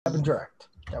Having direct.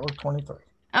 Network 23.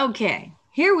 Okay,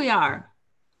 here we are.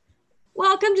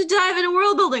 Welcome to Dive into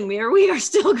World Building. We are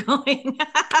still going.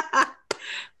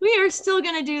 We are still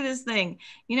going to do this thing.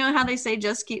 You know how they say,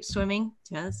 just keep swimming?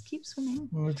 Just keep swimming.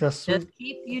 Just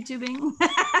keep YouTubing.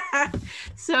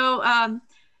 So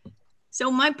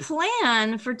my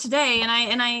plan for today,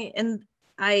 and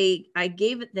I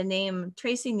gave it the name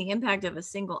Tracing the Impact of a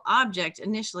Single Object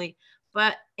initially,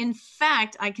 but in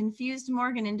fact, I confused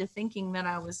Morgan into thinking that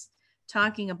I was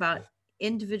talking about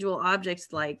individual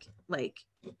objects like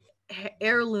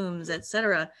heirlooms,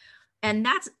 etc. And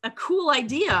that's a cool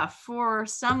idea for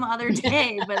some other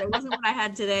day, but it wasn't what I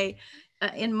had today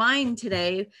in mind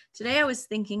today. Today I was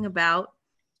thinking about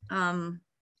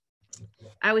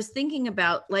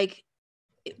like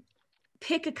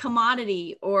pick a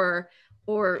commodity or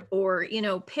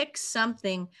pick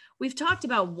something. We've talked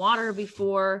about water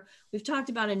before. We've talked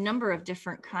about a number of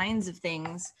different kinds of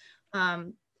things.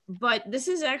 But this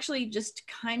is actually just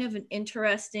kind of an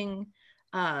interesting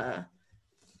thing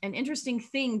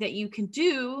that you can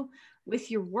do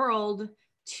with your world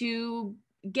to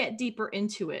get deeper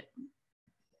into it.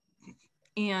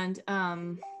 And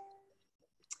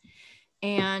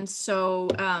so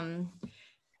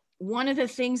one of the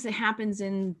things that happens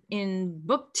in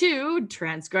book 2,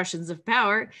 Transgressions of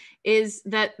Power, is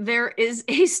that there is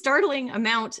a startling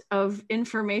amount of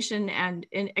information and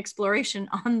exploration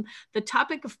on the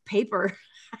topic of paper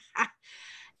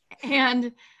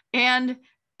and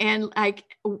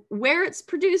like where it's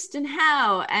produced and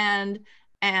how and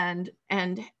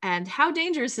how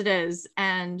dangerous it is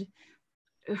and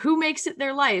who makes it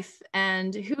their life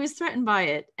and who is threatened by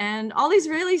it and all these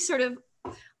really sort of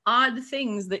odd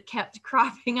things that kept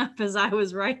cropping up as I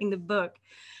was writing the book.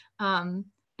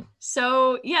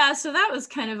 So that was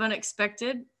kind of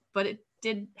unexpected, but it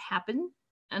did happen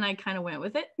and I kind of went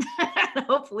with it.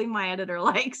 Hopefully my editor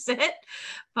likes it,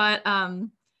 but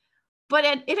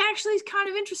it actually is kind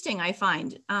of interesting, I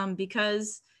find,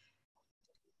 because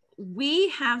we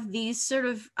have these sort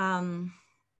of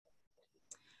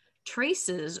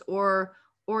traces or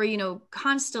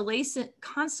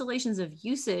constellations of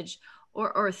usage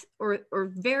or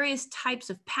various types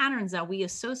of patterns that we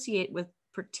associate with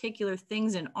particular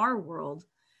things in our world.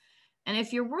 And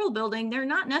if you're world building, they're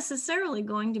not necessarily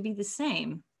going to be the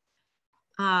same.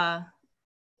 And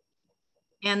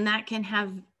that can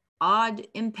have odd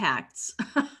impacts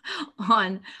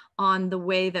on the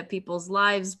way that people's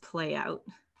lives play out.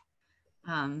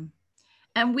 And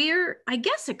we're, I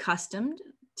guess, accustomed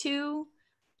to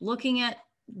looking at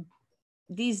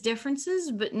these differences,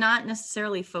 but not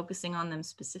necessarily focusing on them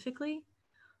specifically.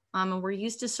 And we're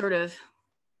used to sort of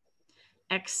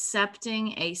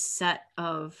accepting a set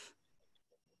of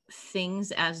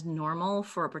things as normal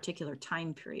for a particular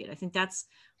time period. I think that's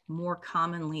more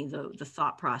commonly the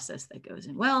thought process that goes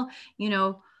in. Well,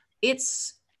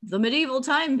 it's the medieval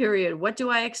time period. What do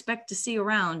I expect to see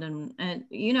around? And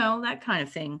that kind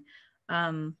of thing.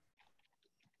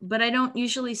 But I don't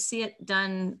usually see it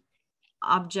done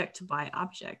object by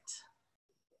object,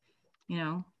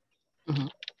 Mm-hmm.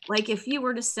 Like if you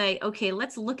were to say, okay,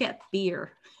 let's look at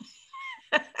beer,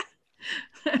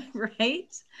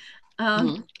 right?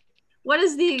 Mm-hmm. What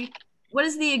does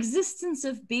the existence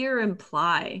of beer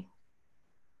imply?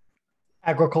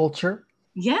 Agriculture.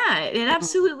 Yeah, it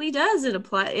absolutely does. It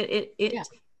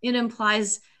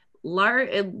implies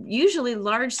usually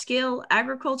large scale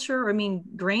agriculture.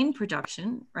 Grain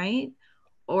production, right?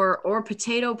 Or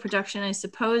potato production, I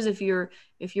suppose, if you're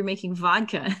making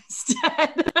vodka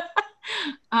instead.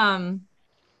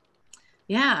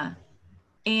 Yeah,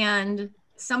 and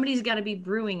somebody's got to be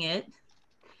brewing it,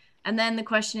 and then the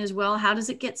question is, well, how does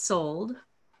it get sold,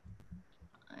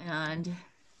 and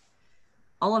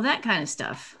all of that kind of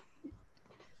stuff.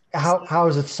 How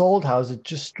is it sold? How is it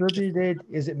distributed?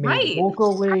 Is it made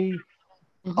locally?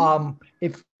 Mm-hmm.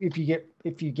 If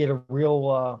you get a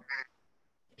real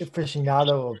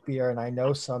aficionado of beer, and I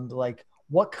know some, like,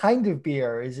 what kind of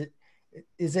beer is it?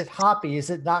 Is it hoppy? Is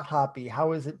it not hoppy?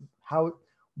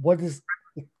 What does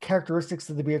the characteristics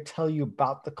of the beer tell you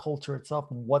about the culture itself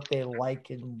and what they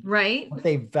like and what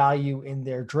they value in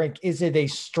their drink? Is it a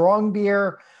strong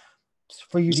beer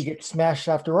for you to get smashed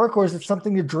after work, or is it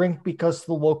something to drink because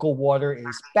the local water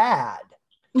is bad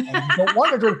and you don't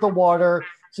want to drink the water,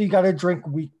 so you got to drink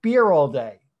weak beer all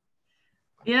day?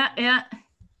 Yeah.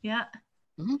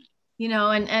 Mm-hmm.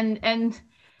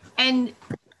 And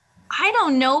I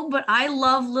don't know, but I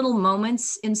love little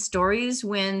moments in stories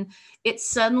when it's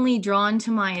suddenly drawn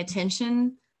to my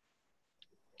attention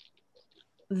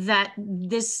that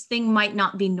this thing might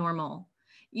not be normal.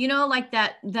 You know, like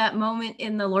that moment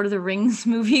in the Lord of the Rings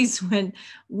movies when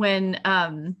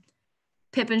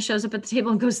Pippin shows up at the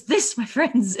table and goes, "This, my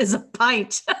friends, is a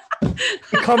pint."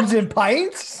 It comes in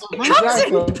pints? It comes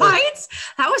in pints?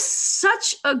 That was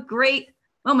such a great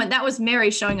moment. That was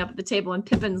Mary showing up at the table and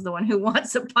Pippin's the one who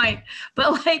wants a pint.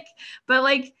 But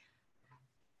like,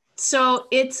 so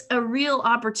it's a real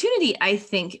opportunity, I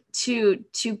think, to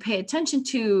pay attention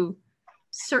to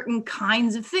certain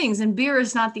kinds of things. And beer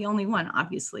is not the only one,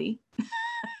 obviously.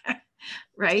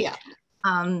 Right? Yeah.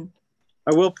 I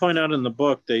will point out in the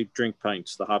book, they drink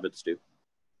pints. The hobbits do.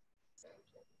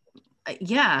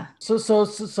 Yeah. So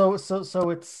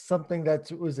it's something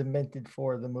that was invented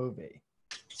for the movie.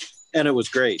 And it was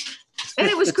great. And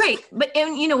it was great. But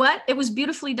and you know what? It was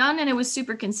beautifully done and it was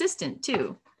super consistent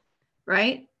too.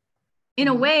 Right? In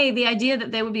a way, the idea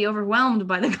that they would be overwhelmed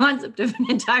by the concept of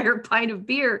an entire pint of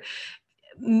beer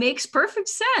makes perfect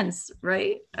sense,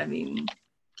 right? I mean,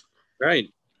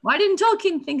 right. Why didn't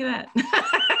Tolkien think of that?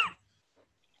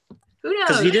 Who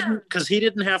knows? Because he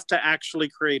didn't have to actually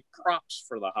create props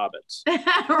for the hobbits.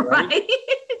 Right?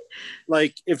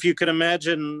 Like if you could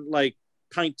imagine like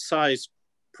pint-sized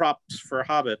props for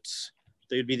hobbits,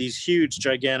 they'd be these huge,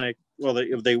 gigantic. Well,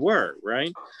 they were,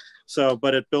 right? So,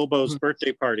 but at Bilbo's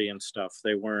birthday party and stuff,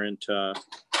 they weren't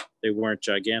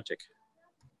gigantic.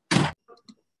 I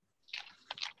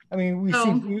mean, we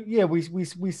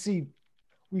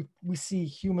see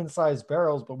human-sized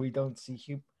barrels, but we don't see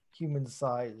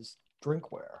human-sized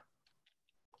drinkware.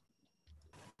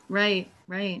 Right.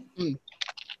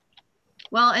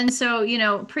 Well, and so, you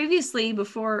know, previously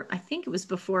I think it was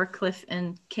before Cliff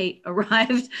and Kate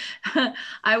arrived,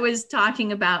 I was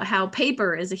talking about how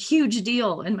paper is a huge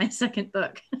deal in my second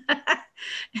book. And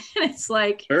it's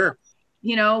like, sure.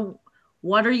 You know,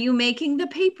 what are you making the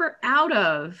paper out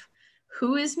of?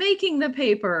 Who is making the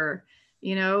paper?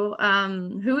 You know,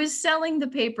 who is selling the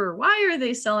paper? Why are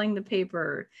they selling the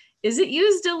paper? Is it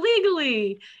used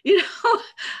illegally? You know,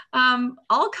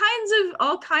 all kinds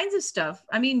of stuff.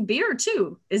 I mean, beer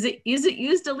too. Is it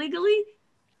used illegally?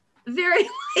 Very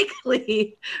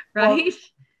likely, right?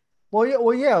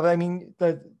 Well, yeah. I mean,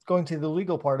 going to the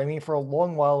legal part. I mean, for a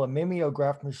long while, a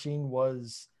mimeograph machine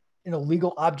was an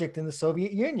illegal object in the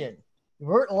Soviet Union. We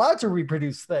weren't allowed to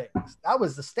reproduce things. That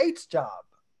was the state's job.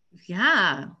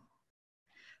 Yeah,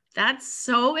 that's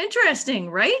so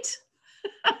interesting, right?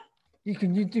 You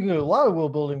do a lot of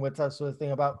world building with that sort of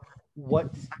thing about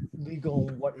what's legal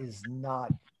and what is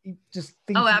not. You just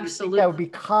think, absolutely, that would be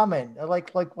common,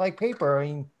 like paper. I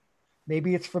mean,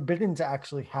 maybe it's forbidden to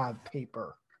actually have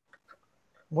paper.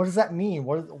 What does that mean?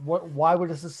 Why would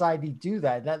a society do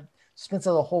that? That spins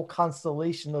out a whole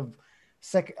constellation of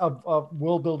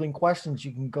world building questions.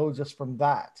 You can go just from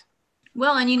that.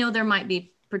 Well, and you know, there might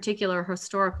be particular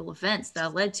historical events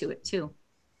that led to it too.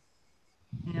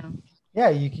 You know. Yeah,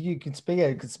 you can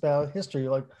spell out history.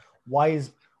 Like, why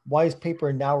is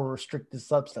paper now a restricted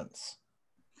substance?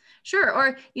 Sure.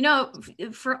 Or, you know,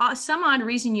 for some odd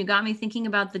reason, you got me thinking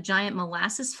about the giant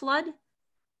molasses flood.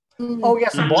 Oh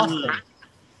yes, in Boston.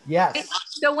 Yes.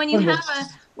 So when you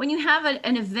have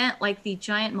an event like the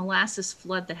giant molasses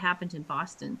flood that happened in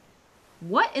Boston,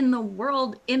 what in the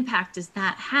world impact does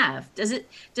that have? Does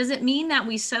it mean that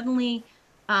we suddenly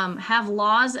have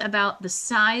laws about the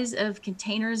size of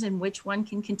containers in which one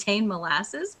can contain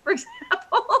molasses, for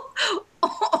example?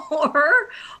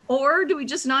 or do we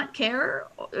just not care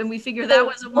and we figure that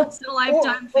was a once in a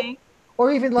lifetime thing?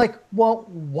 Or even like, well,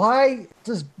 why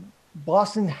does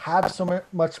Boston have so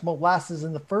much molasses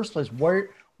in the first place? Where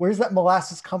does that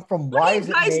molasses come from? Why is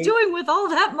it guys doing with all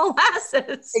that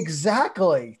molasses?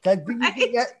 Exactly.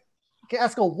 You can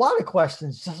ask a lot of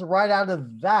questions just right out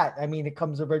of that. I mean, it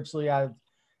comes originally out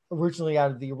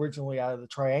of the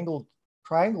triangle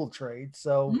trade.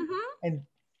 So, and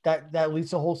that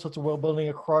leads to whole sorts of world building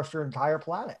across your entire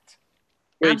planet.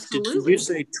 Wait, absolutely. Did you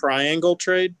say triangle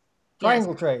trade?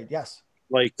 Triangle trade, yes.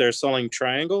 Like they're selling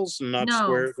triangles and not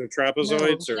squares or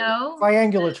trapezoids? No.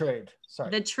 Triangular trade. Sorry.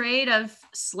 The trade of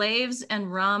slaves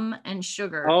and rum and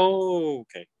sugar. Oh,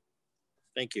 okay.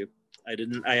 Thank you. I was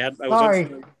Sorry.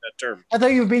 unfamiliar with that term. I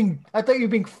thought you were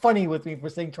being funny with me for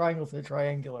saying triangles and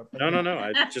triangular. No.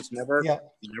 I just never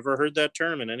heard that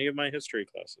term in any of my history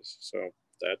classes. So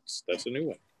that's a new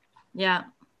one. Yeah.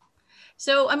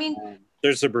 So I mean,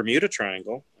 there's the Bermuda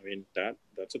Triangle. I mean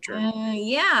that's a term.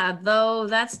 Yeah, though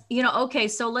that's okay.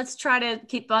 So let's try to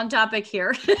keep on topic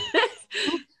here.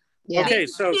 Yeah. Okay,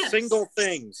 so single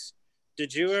things.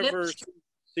 Did you ever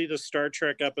see the Star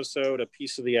Trek episode "A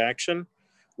Piece of the Action,"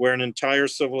 where an entire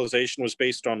civilization was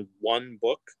based on one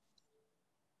book?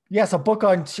 Yes, a book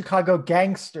on Chicago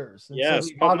gangsters. And yes,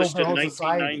 so published in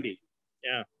 1990.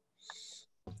 Yeah.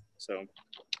 So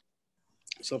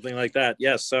something like that.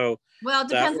 Yes. So Well, it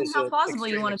depends on how a plausible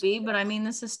you extreme want to be, but I mean,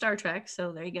 this is Star Trek,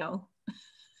 so there you go.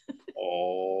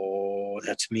 Oh,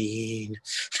 that's mean.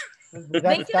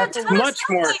 They did a ton of much stuff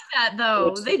more like that, though.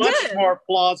 it's They much did. more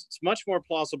it's much more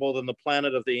plausible than the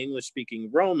planet of the English-speaking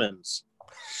Romans.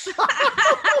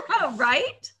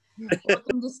 Right?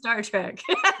 Welcome to Star Trek.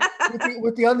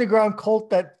 with the underground cult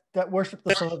that worship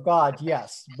the Son of God.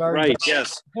 Yes, very Right. much.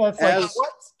 Yes. It's like,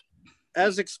 what?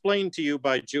 As explained to you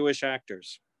by Jewish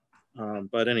actors.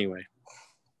 But anyway.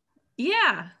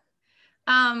 Yeah.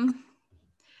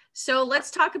 So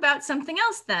let's talk about something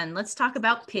else then. Let's talk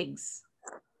about pigs.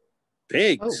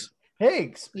 Pigs. Oh,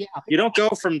 pigs. Yeah. You don't go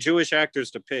from Jewish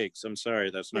actors to pigs. I'm sorry,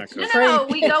 that's not No, correct. no,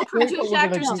 we go from We're Jewish gonna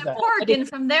actors do to that. pork and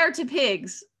from there to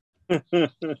pigs.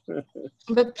 But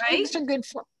Right? pigs are good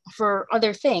for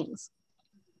other things.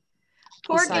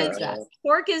 Pork Besides is, that.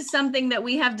 pork is something that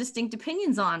we have distinct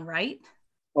opinions on, right?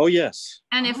 Oh, yes.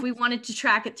 And if we wanted to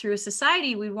track it through a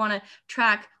society, we want to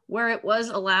track where it was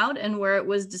allowed and where it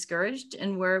was discouraged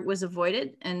and where it was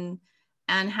avoided and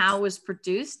how it was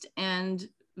produced and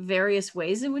various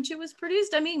ways in which it was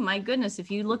produced. I mean, my goodness,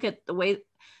 if you look at the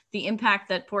impact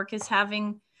that pork is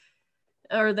having,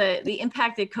 or the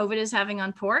impact that COVID is having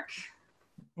on pork.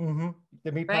 Mm-hmm.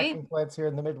 The meatpacking plants here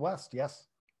in the Midwest, yes.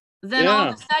 Then all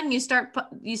of a sudden you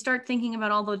start thinking about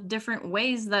all the different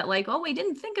ways that, like, oh, we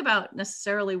didn't think about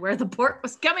necessarily where the pork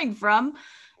was coming from,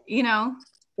 you know.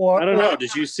 Or I don't know.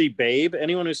 Did you see Babe?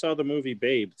 Anyone who saw the movie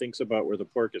Babe thinks about where the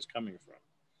pork is coming from.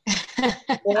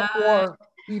 or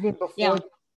even before the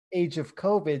age of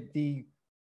COVID, the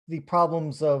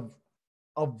problems of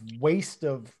waste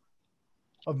of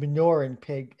manure in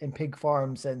pig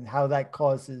farms and how that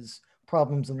causes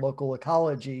problems in local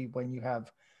ecology when you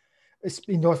have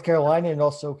in North Carolina and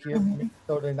also here in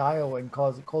Minnesota and Iowa, and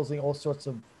causing all sorts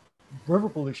of river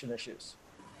pollution issues.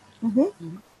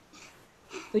 Mm-hmm.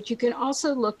 But you can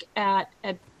also look at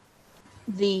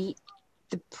the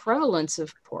prevalence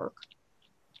of pork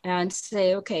and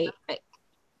say, okay,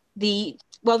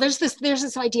 there's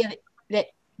this idea that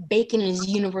bacon is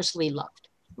universally loved.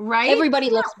 Right?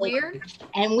 Everybody loves bacon. Weird.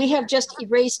 And we have just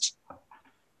erased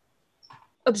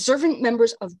observant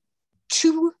members of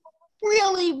two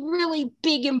really, really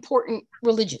big, important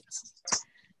religions.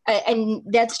 And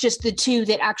that's just the two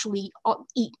that actually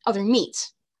eat other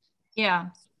meats. Yeah.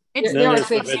 There are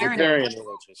vegetarian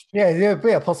religions.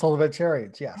 Yeah, plus all the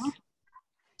vegetarians, yes.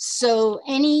 So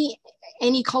any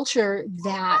culture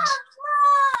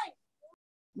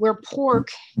where pork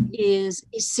is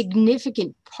a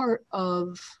significant part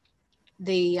of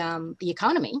the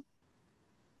economy,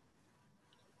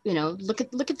 you know, look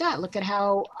at that. Look at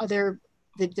how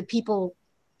the people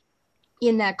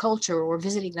in that culture or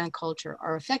visiting that culture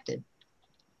are affected.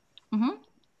 Mm-hmm.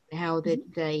 How they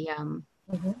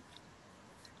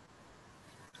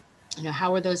you know,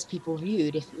 how are those people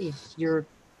viewed? If you're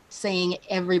saying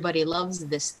everybody loves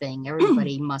this thing,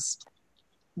 everybody must.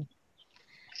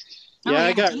 Yeah,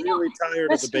 I got really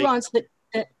tired of the bacon.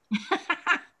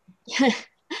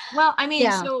 Well, I mean,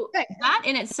 so that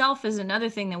in itself is another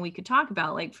thing that we could talk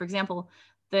about. Like, for example,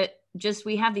 that just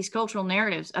we have these cultural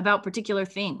narratives about particular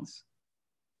things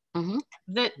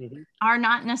that are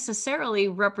not necessarily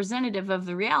representative of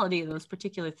the reality of those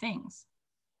particular things.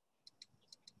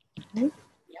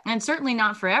 And certainly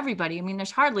not for everybody. I mean, there's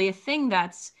hardly a thing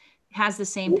that's has the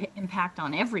same impact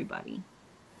on everybody.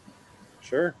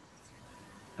 Sure.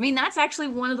 I mean, that's actually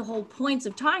one of the whole points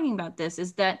of talking about this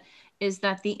is that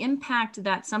the impact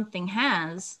that something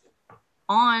has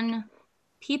on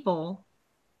people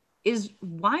is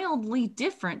wildly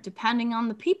different depending on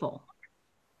the people.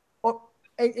 Well,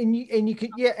 and you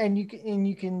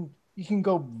can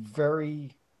go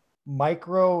very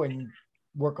micro and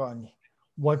work on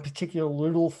one particular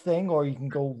little thing, or you can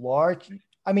go large.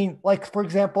 I mean, like, for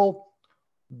example,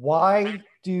 why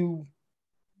do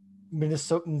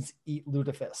Minnesotans eat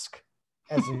lutefisk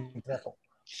as an example?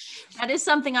 That is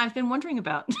something I've been wondering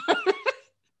about.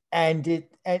 and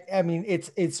I mean,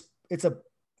 it's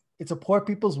a poor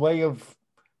people's way of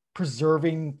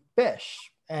preserving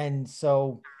fish. And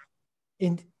so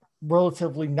in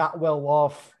relatively not well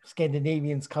off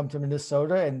Scandinavians come to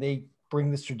Minnesota and they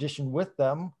bring this tradition with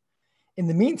them. In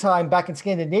the meantime, back in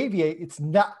Scandinavia, it's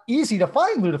not easy to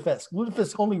find lutefisk.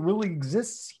 Lutefisk only really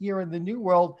exists here in the New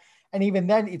World. And even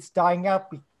then it's dying out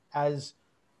as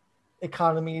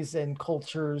economies and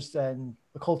cultures and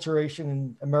acculturation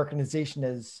and Americanization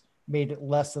has made it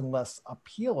less and less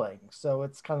appealing. So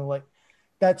it's kind of like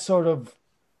that sort of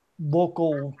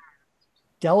local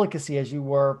delicacy, as you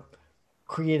were,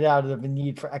 created out of a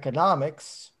need for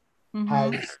economics,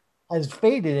 has has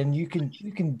faded, and you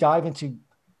can dive into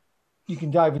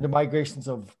migrations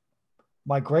of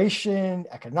migration,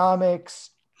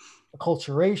 economics,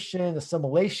 acculturation,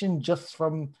 assimilation, just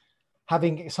from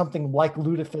having something like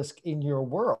lutefisk in your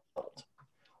world.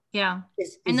 Yeah.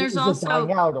 Is there's it also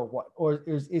dying out, or what? Or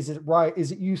is it right?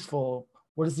 Is it useful?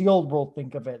 What does the old world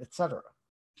think of it, etc.?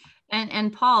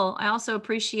 and Paul, I also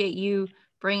appreciate you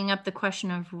bringing up the question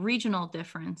of regional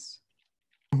difference,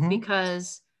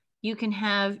 because you can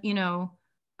have, you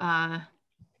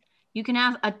can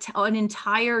have an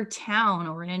entire town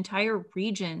or an entire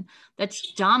region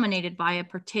that's dominated by a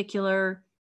particular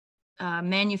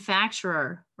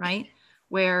manufacturer, right?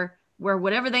 Where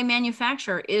whatever they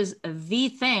manufacture is the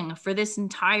thing for this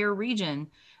entire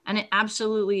region, and it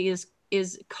absolutely is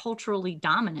culturally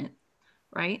dominant,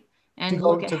 right? And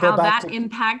look at how that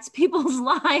impacts people's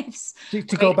lives. To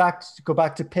go back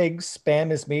to pigs,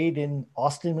 Spam is made in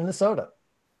Austin, Minnesota.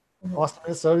 Austin,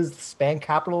 Minnesota is the Spam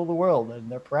capital of the world,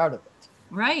 and they're proud of it.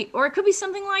 Right. Or it could be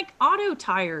something like auto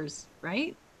tires,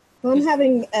 right? Well, I'm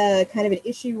having kind of an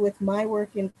issue with my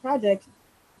work in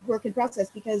process,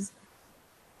 because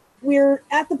we're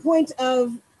at the point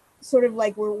of sort of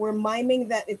like we're miming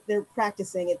that they're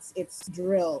practicing it's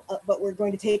drill, but we're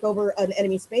going to take over an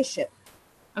enemy spaceship.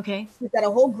 Okay. We've got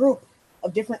a whole group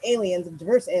of different aliens, of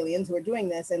diverse aliens, who are doing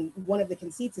this, and one of the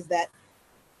conceits is that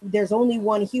there's only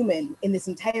one human in this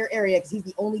entire area because he's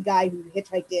the only guy who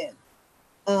hitchhiked in.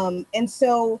 And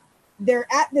so they're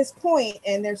at this point,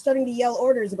 and they're starting to yell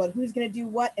orders about who's going to do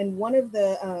what, and one of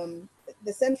the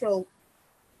central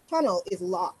tunnel is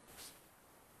locked.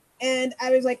 And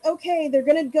I was like, okay, they're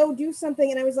going to go do something,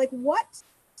 and I was like, what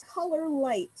color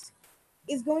light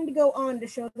is going to go on to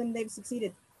show them they've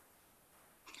succeeded?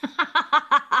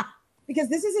 Because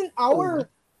this isn't our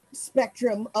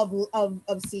spectrum of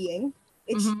seeing.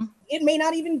 It may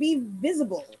not even be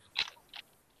visible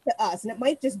to us, and it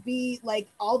might just be like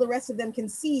all the rest of them can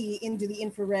see into the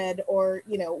infrared, or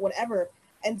whatever.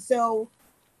 And so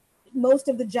most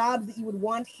of the jobs that you would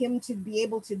want him to be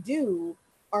able to do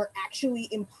are actually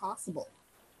impossible,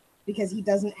 because he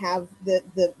doesn't have the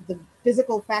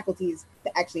physical faculties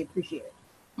to actually appreciate it.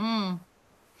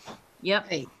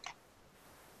 Yep. Right.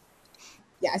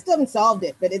 Yeah, I still haven't solved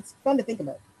it, but it's fun to think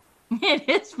about. It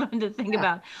is fun to think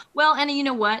about. Well, and you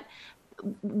know what?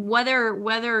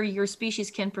 Whether your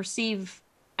species can perceive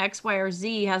X, Y, or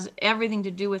Z has everything to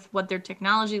do with what their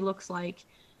technology looks like,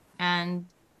 and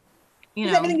It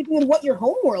has everything to do with what your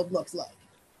home world looks like,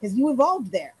 because you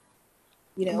evolved there.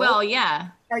 Well, yeah.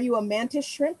 Are you a mantis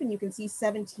shrimp and you can see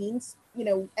 17,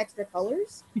 extra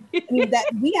colors? I mean, that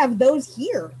we have those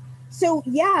here. So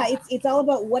yeah, it's all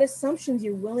about what assumptions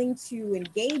you're willing to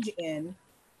engage in,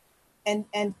 and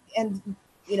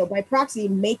by proxy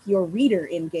make your reader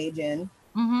engage in.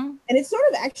 And it's sort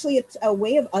of actually a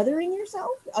way of othering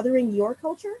yourself, othering your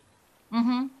culture,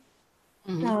 so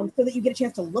that you get a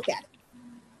chance to look at it.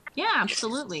 Yeah,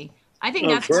 absolutely. I think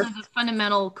that's one of the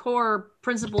fundamental core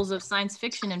principles of science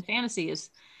fiction and fantasy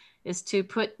is to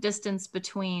put distance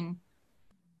between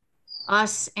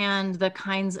us and the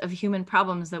kinds of human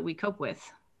problems that we cope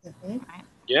with. Right?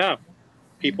 Yeah,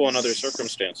 people in other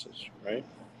circumstances, right?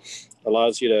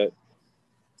 Allows you to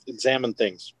examine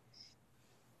things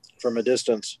from a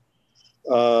distance.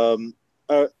 Star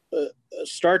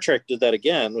Trek did that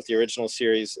again with the original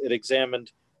series. It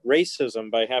examined racism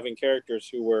by having characters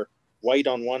who were white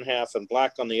on one half and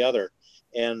black on the other,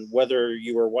 and whether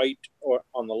you were white or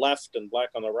on the left and black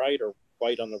on the right, or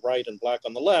white on the right and black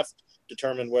on the left,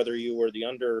 determined whether you were the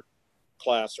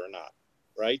underclass or not,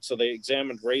 right? So they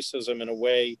examined racism in a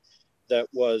way that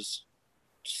was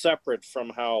separate from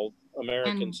how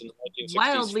Americans in the 1960s.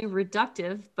 Wildly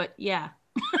reductive, but yeah.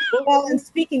 Well, and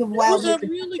speaking of wildly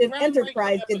reductive,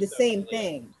 Enterprise did the same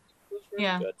thing.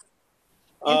 Yeah. Good.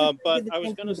 But I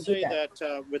was going to say that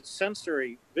with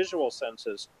visual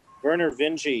senses, Werner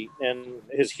Vinge and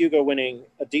his Hugo-winning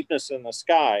A Deepness in the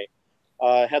Sky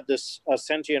had this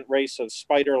sentient race of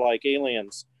spider-like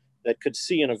aliens that could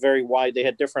see in a very wide, they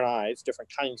had different eyes,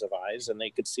 different kinds of eyes, and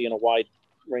they could see in a wide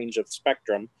range of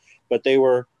spectrum, but they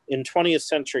were in 20th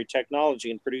century technology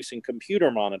and producing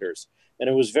computer monitors. And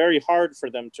it was very hard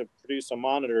for them to produce a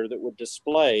monitor that would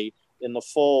display in the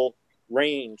full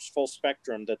range, full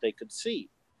spectrum that they could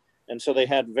see. And so they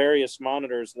had various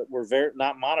monitors that were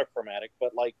not monochromatic,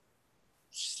 but like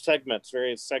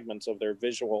various segments of their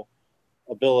visual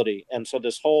ability. And so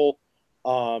this whole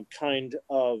kind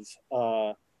of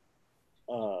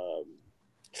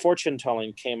fortune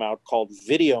telling came out called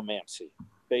videomancy,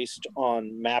 based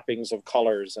on mappings of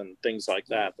colors and things like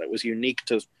that. That was unique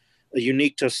to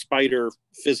spider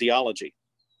physiology.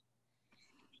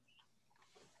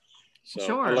 So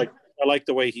sure. I like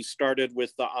the way he started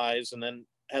with the eyes and then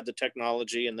had the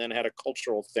technology and then had a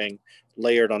cultural thing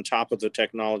layered on top of the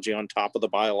technology, on top of the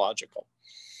biological.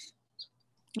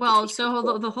 Well,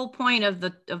 so the whole point of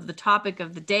the topic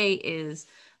of the day is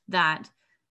that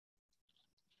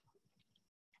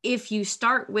if you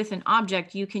start with an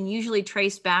object, you can usually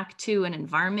trace back to an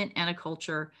environment and a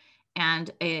culture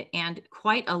and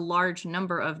quite a large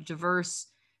number of diverse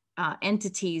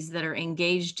entities that are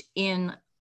engaged in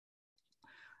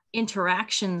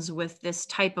interactions with this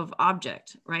type of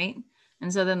object, right?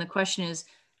 And so then the question is,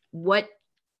 what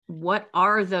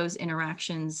are those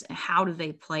interactions? How do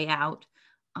they play out?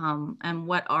 And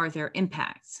what are their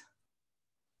impacts?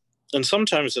 And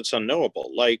sometimes it's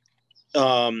unknowable. Like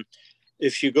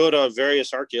if you go to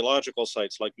various archaeological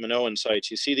sites, like Minoan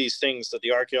sites, you see these things that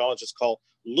the archaeologists call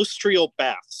lustrial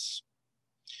baths.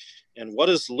 And what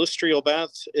is lustrial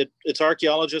baths? It's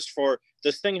archaeologists for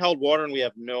this thing held water and we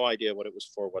have no idea what it was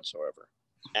for whatsoever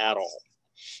at all.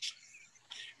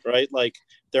 Right? Like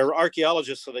they're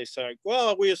archaeologists, so they say,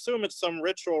 well, we assume it's some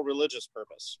ritual religious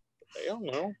purpose. But they don't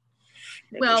know.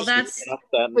 Well, that's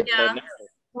pretty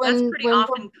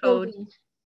often code.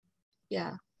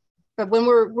 Yeah. But when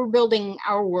we're building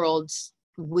our worlds,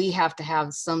 we have to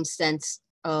have some sense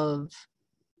of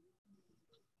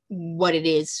what it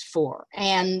is for.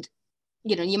 And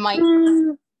you know, you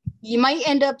might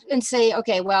end up and say,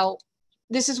 okay, well,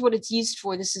 this is what it's used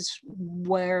for. This is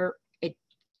where it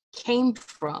came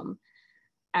from.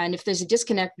 And if there's a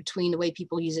disconnect between the way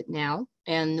people use it now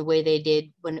and the way they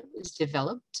did when it was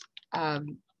developed,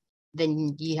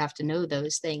 then you have to know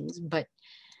those things. But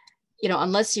you know,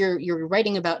 unless you're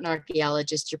writing about an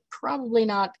archaeologist, you're probably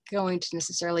not going to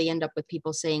necessarily end up with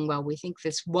people saying, well, we think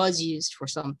this was used for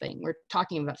something. We're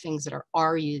talking about things that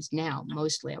are used now,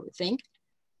 mostly, I would think.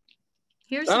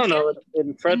 I don't know.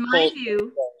 In my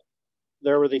view,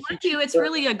 it's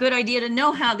really a good idea to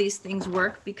know how these things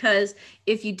work, because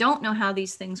if you don't know how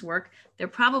these things work, they're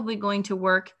probably going to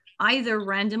work either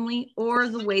randomly or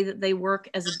the way that they work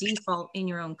as a default in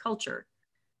your own culture.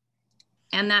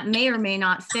 And that may or may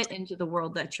not fit into the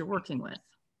world that you're working with.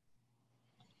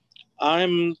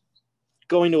 I'm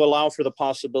going to allow for the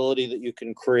possibility that you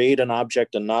can create an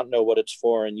object and not know what it's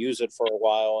for and use it for a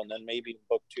while, and then maybe in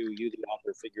book 2, you, the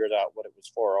author, figured out what it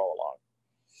was for all along.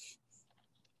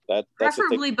 That's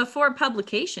preferably before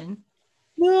publication.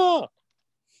 No.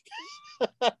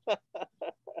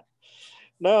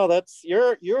 No, that's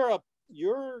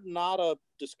you're not a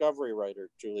discovery writer,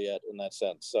 Juliet, in that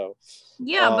sense. So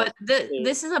yeah, but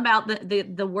this is about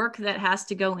the work that has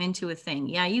to go into a thing.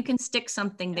 Yeah, you can stick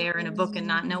something there in a book and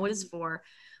not know what it's for,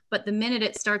 but the minute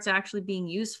it starts actually being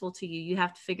useful to you, you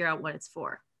have to figure out what it's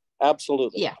for.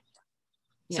 Absolutely. Yeah.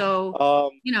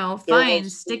 So you know, fine,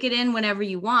 stick it in whenever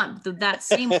you want. That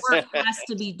same work has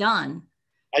to be done.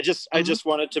 I just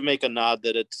wanted to make a nod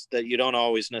that you don't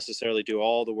always necessarily do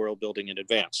all the world building in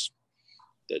advance.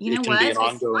 You know what? Be an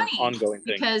ongoing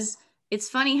thing. Because it's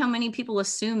funny how many people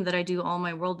assume that I do all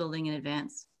my world building in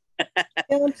advance.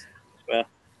 Well,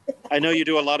 I know you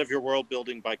do a lot of your world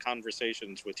building by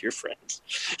conversations with your friends.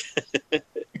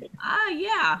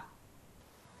 Yeah,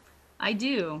 I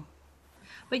do.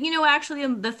 But you know, actually,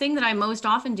 the thing that I most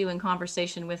often do in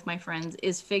conversation with my friends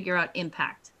is figure out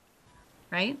impact,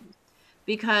 right?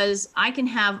 Because I can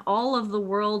have all of the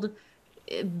world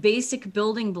basic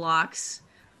building blocks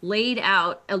laid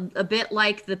out a bit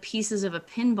like the pieces of a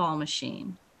pinball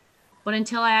machine. But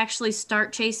until I actually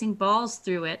start chasing balls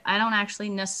through it, I don't actually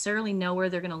necessarily know where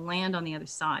they're going to land on the other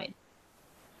side.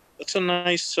 That's a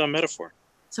nice metaphor.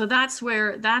 So that's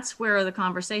where the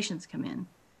conversations come in.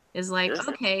 Is like, sure.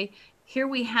 Okay, here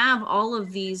we have all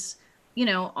of these, you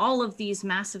know, all of these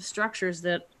massive structures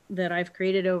that I've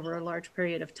created over a large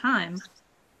period of time.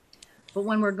 But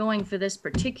when we're going for this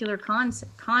particular context,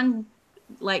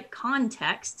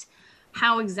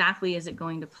 how exactly is it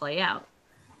going to play out?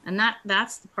 And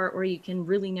that's the part where you can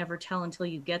really never tell until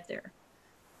you get there.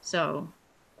 So,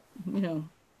 you know.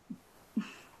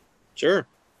 Sure.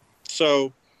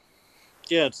 So,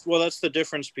 yeah, that's the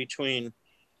difference between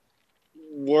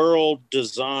world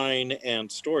design and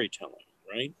storytelling,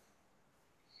 right?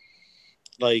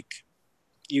 Like,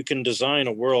 you can design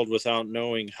a world without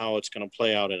knowing how it's going to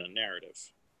play out in a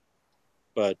narrative.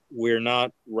 But we're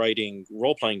not writing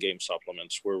role-playing game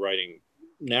supplements. We're writing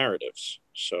narratives.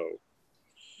 So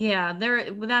yeah,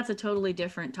 that's a totally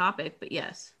different topic, but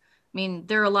yes. I mean,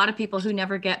 there are a lot of people who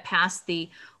never get past the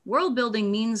world building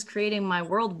means creating my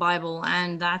world Bible,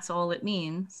 and that's all it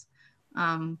means.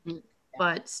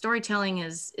 But storytelling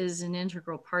is an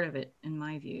integral part of it, in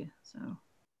my view. So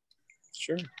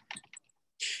sure.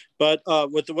 But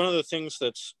with one of the things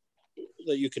that's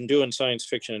that you can do in science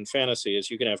fiction and fantasy is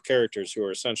you can have characters who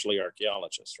are essentially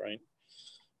archaeologists, right?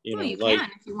 You can if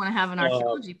you want to have an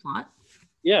archaeology plot.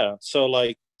 Yeah, so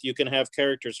like you can have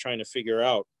characters trying to figure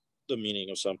out the meaning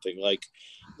of something, like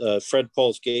Fred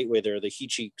Pohl's Gateway. There, the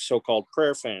Hichi so-called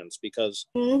prayer fans, because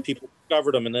people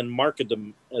discovered them and then marketed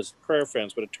them as prayer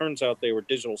fans, but it turns out they were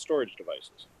digital storage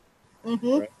devices,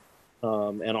 right?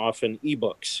 And often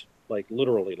ebooks, like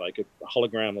literally like a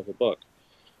hologram of a book,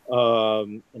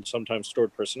 and sometimes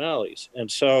stored personalities. And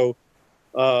so,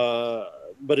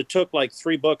 but it took like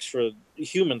 3 books for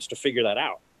humans to figure that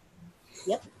out.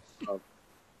 Yep.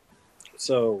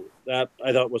 So that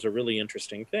I thought was a really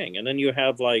interesting thing. And then you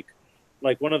have like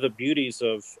one of the beauties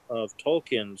of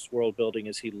Tolkien's world building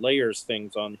is he layers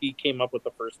things on. He came up with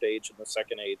the first age and the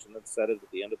second age and then set it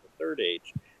at the end of the third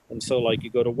age. And so like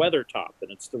you go to Weathertop and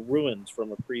it's the ruins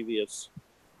from a previous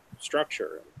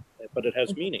structure, but it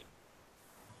has meaning,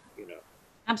 you know.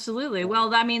 Absolutely.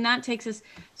 Well, I mean, that takes us,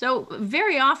 so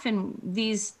very often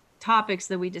these topics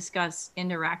that we discuss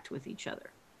interact with each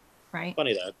other, right?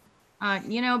 Funny that.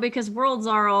 You know, because worlds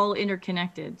are all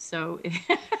interconnected, so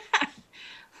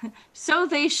so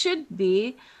they should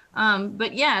be.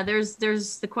 But yeah, there's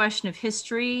the question of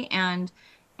history, and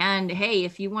hey,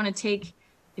 if you want to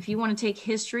take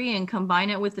history and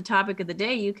combine it with the topic of the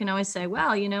day, you can always say,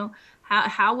 well, you know,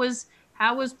 how was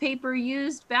paper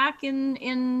used back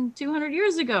in 200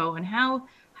 years ago, and how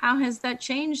has that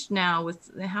changed now?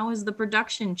 How has the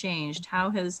production changed?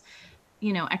 How has,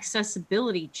 you know,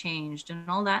 accessibility changed and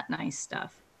all that nice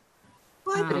stuff.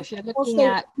 But if you're looking also,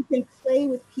 at, you can play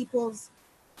with people's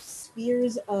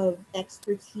spheres of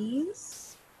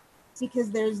expertise,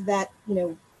 because there's that, you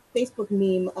know, Facebook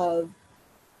meme of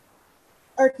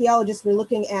archaeologists were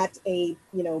looking at a,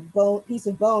 you know, piece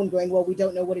of bone going, well, we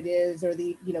don't know what it is, or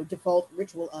the, you know, default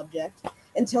ritual object,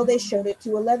 until they showed it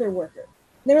to a leather worker.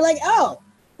 And they were like, oh,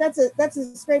 that's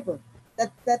a scraper.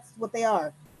 That's what they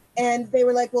are. And they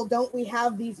were like, well, don't we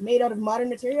have these made out of modern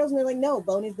materials? And they're like, no,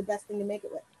 bone is the best thing to make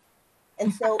it with.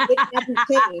 And so it hasn't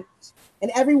changed,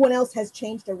 and everyone else has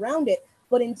changed around it.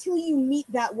 But until you meet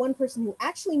that one person who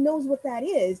actually knows what that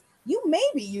is, you may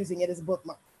be using it as a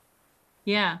bookmark.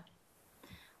 Yeah,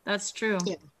 that's true.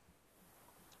 Yeah.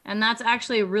 And that's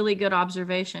actually a really good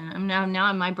observation. I'm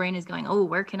now my brain is going, oh,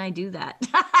 where can I do that?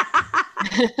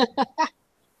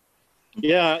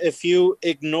 Yeah, if you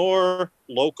ignore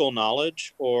local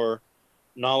knowledge or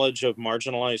knowledge of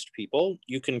marginalized people,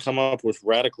 you can come up with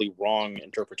radically wrong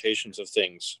interpretations of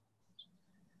things.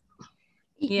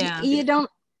 Yeah. You don't.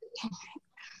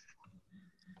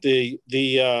 The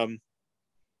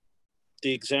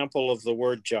example of the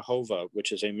word Jehovah,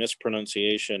 which is a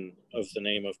mispronunciation of the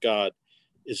name of God,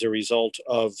 is a result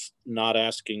of not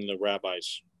asking the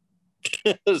rabbis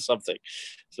something.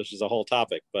 So this is a whole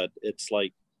topic, but it's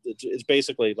like, it's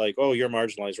basically like, oh, you're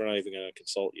marginalized, we're not even going to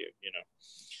consult you, you know.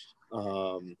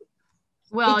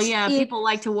 Well, yeah, people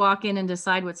like to walk in and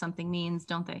decide what something means,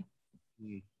 don't they?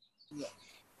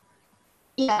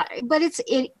 Yeah, but it's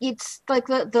like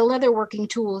the leatherworking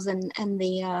tools and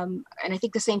the and I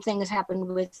think the same thing has happened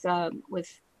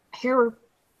with hair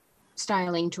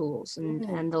styling tools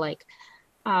and the like.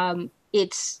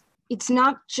 It's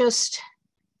not just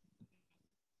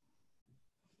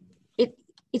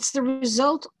it's the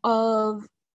result of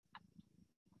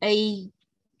a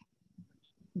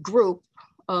group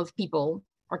of people,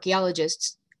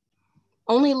 archaeologists,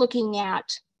 only looking at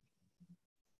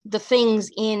the things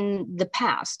in the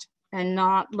past and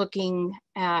not looking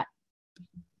at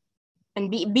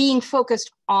and being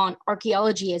focused on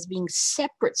archaeology as being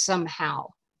separate somehow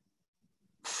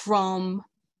from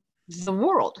the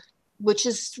world, which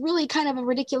is really kind of a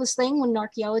ridiculous thing when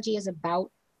archaeology is about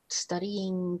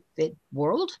studying the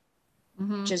world,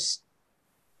 just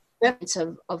evidence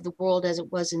of the world as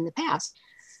it was in the past.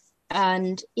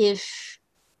 And if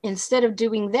instead of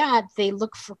doing that, they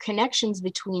look for connections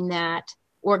between that,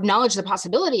 or acknowledge the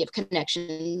possibility of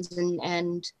connections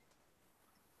and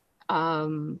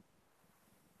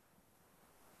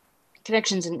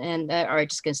connections and are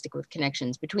just going to stick with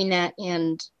connections between that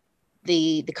and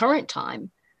the current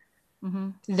time,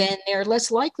 then they're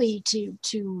less likely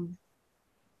to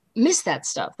miss that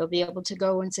stuff. They'll be able to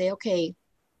go and say, okay,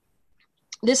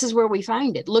 this is where we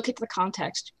find it. Look at the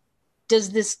context. Does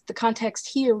the context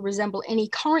here resemble any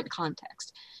current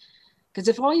context? Because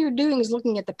if all you're doing is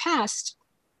looking at the past,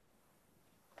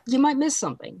 you might miss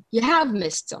something. You have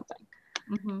missed something.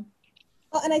 Well,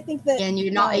 and I think that, and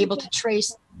you're not able to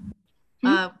trace.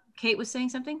 Kate was saying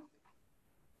something.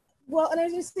 Well, and I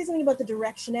was just saying something about the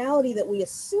directionality that we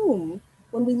assume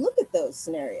when we look at those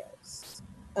scenarios.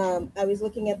 I was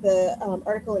looking at the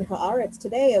article in Haaretz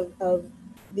today of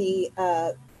the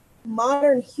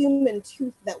modern human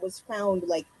tooth that was found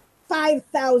like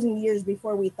 5,000 years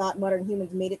before we thought modern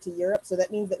humans made it to Europe. So that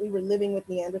means that we were living with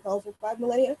Neanderthals for 5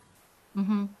 millennia.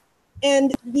 Mm-hmm.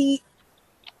 And the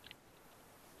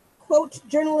quote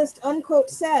journalist unquote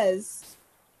says,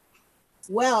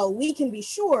 well, we can be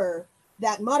sure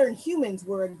that modern humans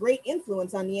were a great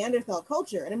influence on Neanderthal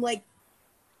culture. And I'm like,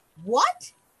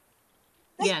 what?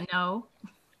 Yeah, no.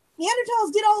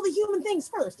 Neanderthals did all the human things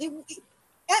first.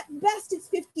 At best, it's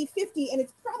 50-50, and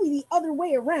it's probably the other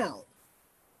way around.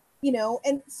 You know,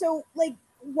 and so, like,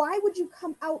 why would you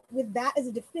come out with that as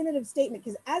a definitive statement?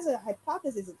 Because as a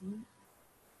hypothesis, it's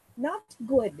not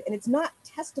good, and it's not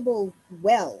testable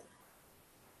well.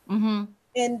 Mm-hmm.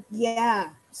 And yeah,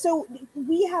 so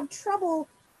we have trouble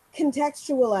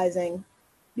contextualizing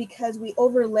because we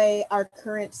overlay our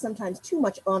current sometimes too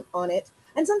much on it,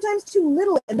 and sometimes too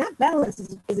little, and that balance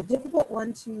is a difficult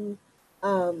one to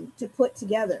put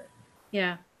together.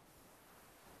 Yeah.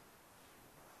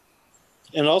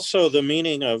 And also the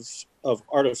meaning of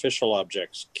artificial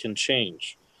objects can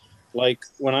change. Like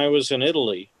when I was in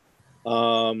Italy,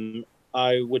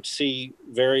 I would see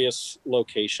various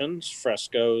locations,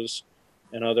 frescoes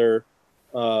and other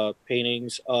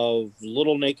paintings of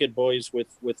little naked boys with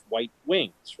white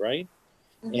wings, right?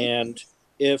 Mm-hmm. And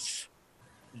if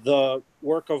the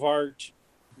work of art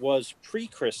was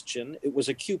pre-Christian, it was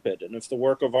a Cupid. And if the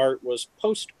work of art was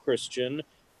post-Christian,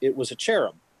 it was a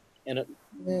cherub. And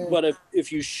but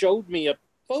if you showed me a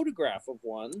photograph of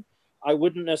one, I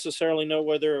wouldn't necessarily know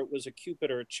whether it was a Cupid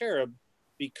or a cherub,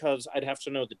 because I'd have to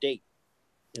know the date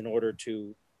in order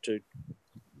to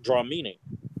draw meaning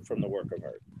from the work of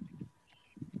art.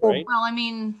 Right? Well, I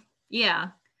mean, yeah.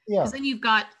 Because then you've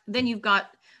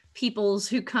got peoples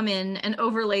who come in and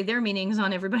overlay their meanings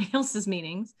on everybody else's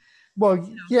meanings. Well,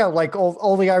 you know. Yeah, like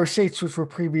all the Irish saints, which were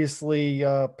previously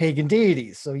pagan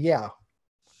deities. So yeah,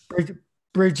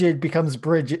 Bridget becomes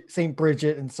Saint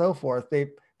Bridget, and so forth.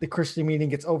 The Christian meaning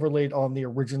gets overlaid on the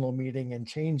original meaning and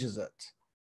changes it.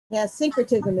 Yeah,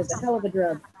 syncretism is a hell of a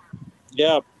drug.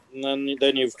 Yeah, and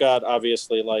then you've got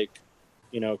obviously like,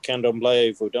 you know,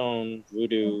 Candomblé,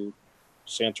 Voodoo,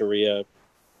 Santeria,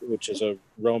 which is a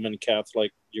Roman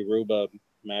Catholic Yoruba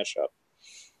mashup.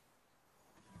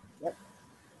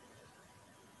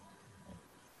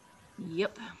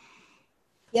 Yep.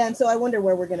 Yeah, and so I wonder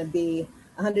where we're going to be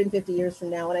 150 years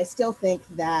from now. And I still think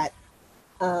that,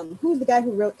 who's the guy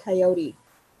who wrote Coyote?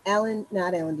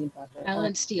 Not Alan Dean Foster.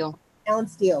 Alan Steele. Alan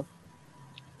Steele.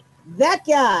 That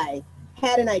guy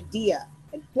had an idea,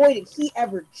 and boy, did he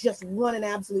ever just run an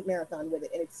absolute marathon with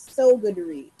it. And it's so good to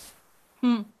read.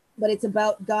 But it's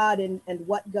about God and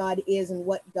what God is and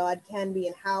what God can be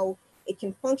and how it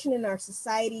can function in our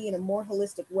society in a more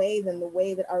holistic way than the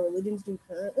way that our religions do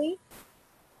currently.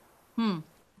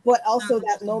 But also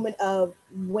that moment of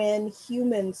when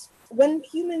humans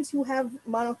who have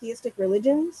monotheistic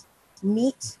religions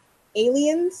meet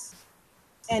aliens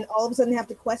and all of a sudden have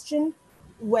to question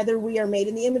whether we are made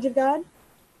in the image of God.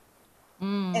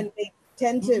 And they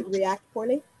tend to react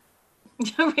poorly.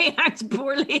 React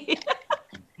poorly.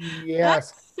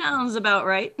 Yes. That sounds about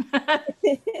right.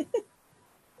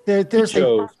 There's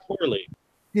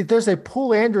a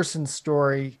Poul Anderson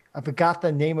story. I forgot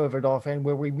the name of it offhand,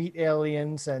 where we meet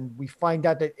aliens and we find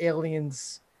out that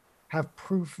aliens have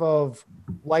proof of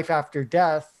life after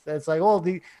death. It's like, oh,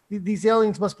 these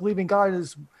aliens must believe in God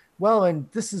as well,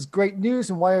 and this is great news.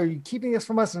 And why are you keeping this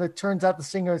from us? And it turns out the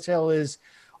singer tale is,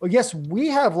 oh yes, we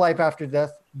have life after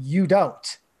death. You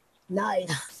don't.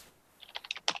 Nice.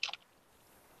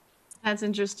 That's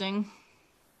interesting.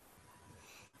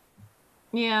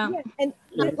 Yeah. And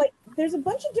like, there's a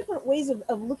bunch of different ways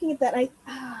of looking at that.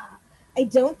 I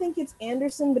don't think it's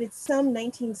Anderson, but it's some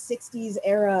 1960s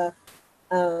era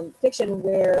fiction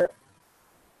where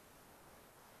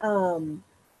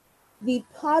the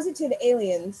posited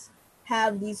aliens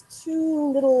have these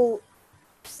two little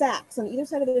sacs on either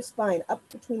side of their spine up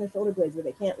between their shoulder blades where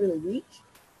they can't really reach.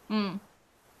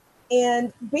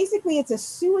 And basically it's a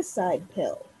suicide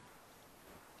pill.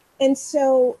 And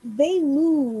so they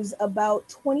lose about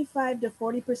 25 to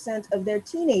 40% of their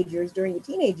teenagers during the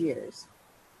teenage years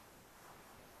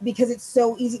because it's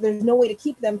so easy. There's no way to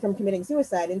keep them from committing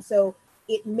suicide. And so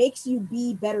it makes you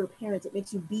be better parents. It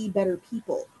makes you be better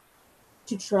people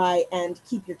to try and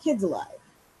keep your kids alive.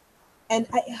 And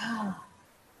who's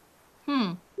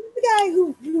the guy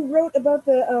who wrote about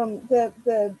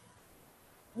the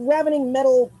ravening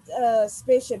metal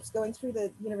spaceships going through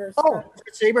the universe? Oh,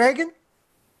 Saberhagen?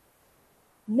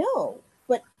 No,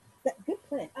 but good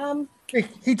plan.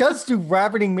 He does do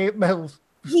ravening metal.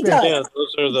 He does. Yeah,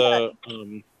 those are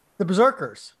the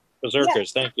Berserkers.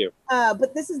 Berserkers, thank you.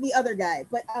 But this is the other guy.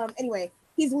 But anyway,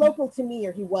 he's local to me,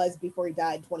 or he was before he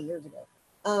died 20 years ago.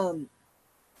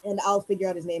 And I'll figure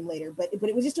out his name later. But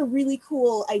it was just a really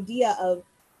cool idea of,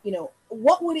 you know,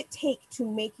 what would it take to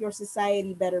make your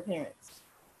society better parents?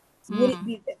 Would it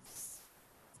be this?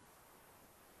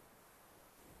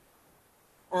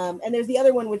 And there's the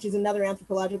other one, which is another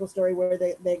anthropological story where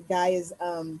the guy is,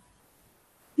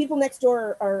 people next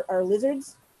door are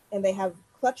lizards, and they have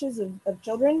clutches of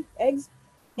children, eggs,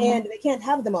 and they can't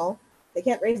have them all. They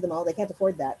can't raise them all. They can't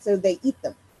afford that. So they eat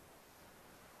them.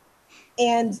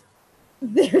 And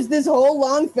there's this whole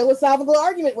long philosophical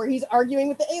argument where he's arguing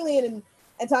with the alien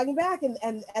and talking back.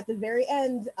 And at the very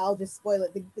end, I'll just spoil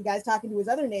it. The guy's talking to his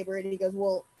other neighbor, and he goes,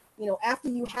 well, you know, after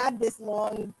you had this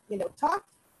long, you know, talk,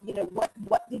 you know,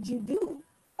 what did you do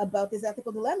about this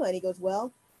ethical dilemma? And he goes,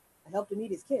 well, I helped him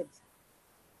eat his kids.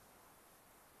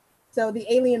 So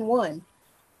the alien won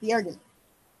the argument.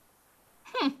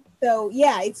 So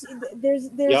yeah, there's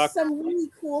some really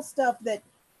cool stuff that,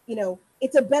 you know,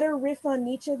 it's a better riff on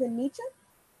Nietzsche than Nietzsche.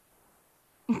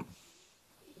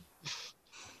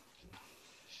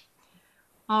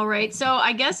 All right, so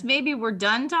I guess maybe we're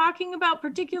done talking about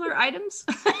particular items.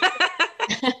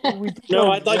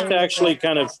 No, I'd like to actually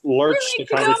kind of lurch the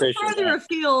conversation further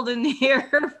afield in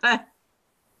here. But...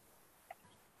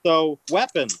 So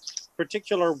weapons,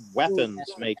 particular weapons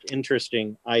make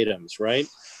interesting items, right?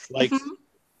 Like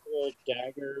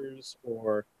daggers,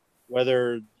 or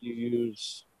whether you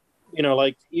use, you know,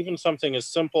 like even something as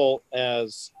simple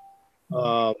as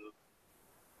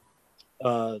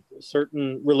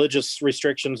certain religious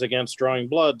restrictions against drawing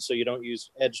blood, so you don't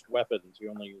use edged weapons, you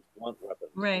only use blunt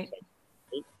weapons. Right.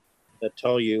 That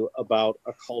tell you about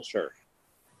a culture.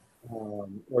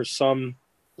 Or some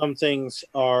things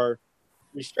are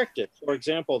restricted. For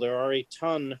example, there are a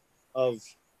ton of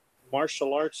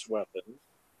martial arts weapons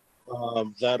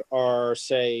that are,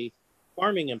 say,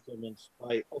 farming implements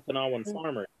by Okinawan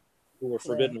farmers who were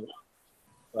forbidden,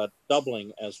 but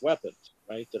doubling as weapons,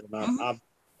 right? That are not objects.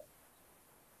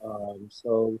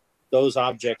 So those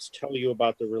objects tell you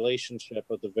about the relationship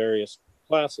of the various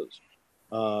classes.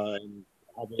 And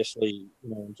obviously, you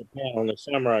know, in Japan, only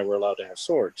samurai were allowed to have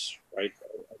swords, right?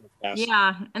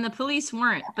 Yeah, and the police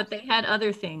weren't, but they had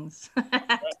other things.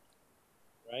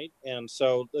 Right? And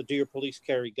so do your police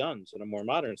carry guns in a more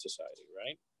modern society,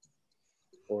 right?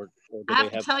 Or do I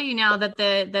have to tell you now that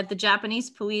the Japanese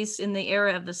police in the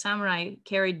era of the samurai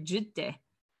carried jute,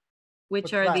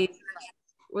 which are these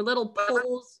little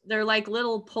poles. They're like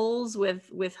little poles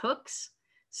with hooks,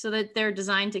 so that they're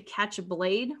designed to catch a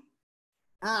blade.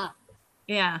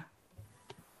 Yeah,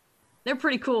 they're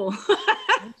pretty cool.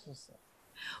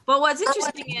 But what's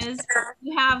interesting is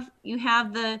you have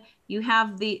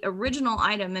the original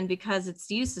item, and because its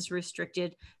use is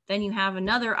restricted, then you have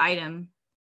another item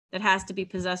that has to be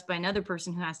possessed by another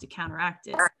person who has to counteract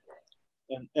it.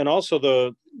 And also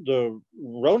the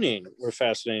Ronin were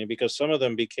fascinating because some of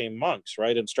them became monks,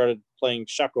 right, and started playing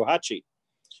shakuhachi,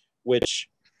 which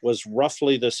was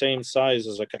roughly the same size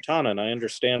as a katana. And I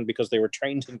understand because they were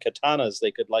trained in katanas,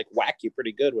 they could like whack you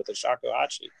pretty good with a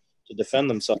shakuhachi to defend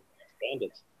themselves against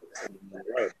bandits.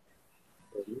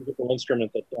 A musical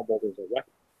instrument that doubled as a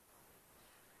weapon.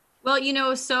 Well, you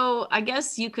know, so I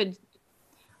guess you could.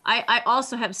 I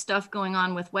also have stuff going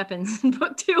on with weapons in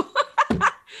book 2.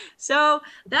 So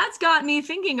that's got me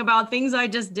thinking about things I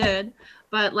just did.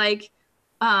 But like,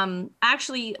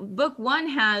 actually, book one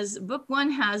has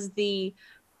the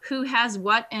who has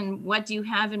what and what do you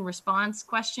have in response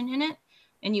question in it.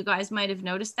 And you guys might have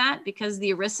noticed that because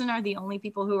the Arisan are the only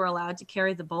people who are allowed to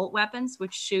carry the bolt weapons,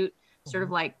 which shoot sort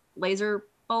of like laser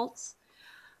bolts.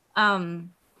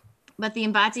 But the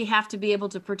Embati have to be able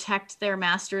to protect their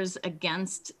masters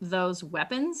against those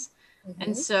weapons.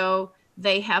 And so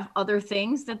they have other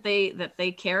things that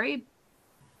they carry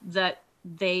that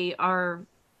they are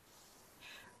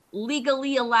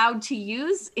legally allowed to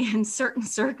use in certain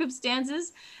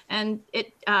circumstances. And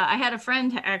I had a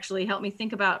friend actually help me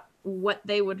think about what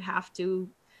they would have to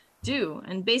do.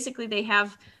 And basically they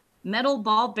have metal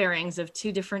ball bearings of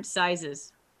 2 different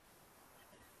sizes.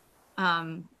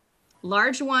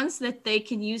 Large ones that they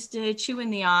can use to hit you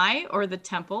in the eye or the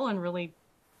temple and really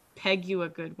peg you a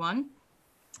good one.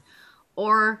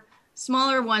 Or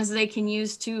smaller ones they can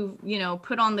use to, you know,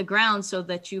 put on the ground so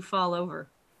that you fall over.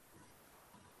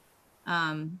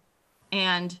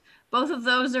 And both of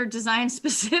those are designed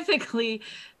specifically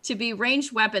to be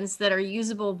ranged weapons that are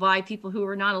usable by people who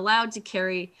are not allowed to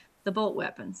carry the bolt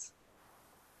weapons.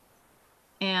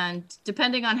 And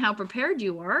depending on how prepared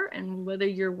you are and whether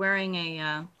you're wearing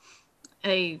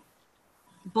a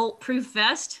bolt-proof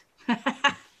vest,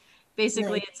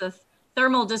 Basically, Nice. it's a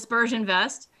thermal dispersion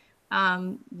vest.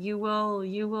 You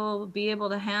will be able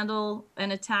to handle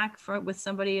an attack with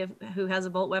somebody who has a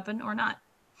bolt weapon or not.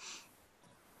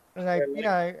 And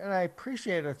I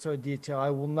appreciate it so detail. I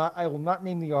will not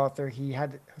name the author. He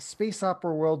had a space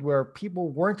opera world where people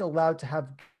weren't allowed to have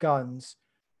guns,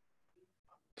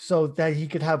 so that he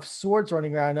could have swords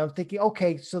running around. And I'm thinking,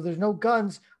 okay, so there's no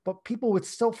guns, but people would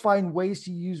still find ways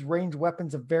to use ranged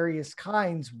weapons of various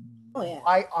kinds. Oh, yeah.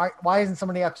 Why isn't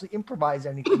somebody actually improvise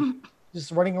anything?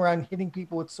 Just running around hitting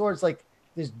people with swords. Like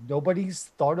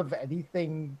nobody's thought of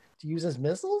anything to use as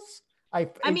missiles. I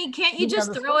mean, can't you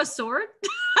just throw a sword?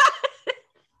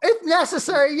 If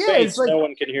necessary, yeah. Space, It's like no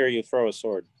one can hear you throw a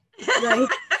sword. Right.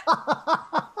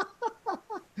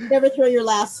 Never throw your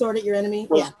last sword at your enemy.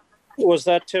 Was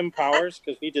that Tim Powers?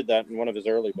 Because he did that in one of his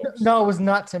early books. No, it was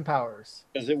not Tim Powers.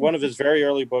 Because one of his very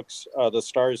early books, The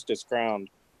Stars Discrowned,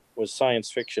 was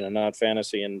science fiction and not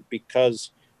fantasy. And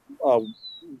because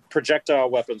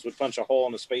projectile weapons would punch a hole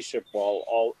in the spaceship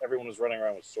wall, everyone was running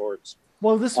around with swords.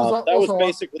 Well, this was that was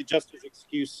basically just his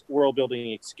excuse, world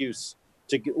building excuse.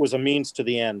 Was a means to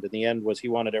the end, and the end was he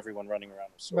wanted everyone running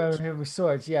around with swords. With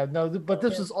swords, yeah. No, but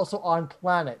this was also on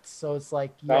planets, so it's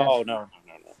like, yeah. Oh no.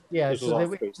 Yeah, This so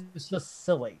was it's just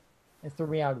silly. It threw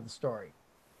me out of the story.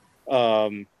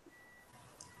 But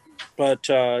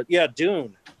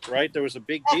Dune, right? There was a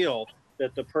big deal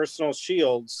that the personal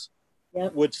shields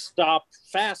would stop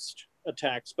fast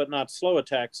attacks, but not slow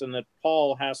attacks, and that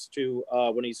Paul has to,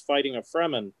 when he's fighting a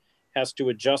Fremen, has to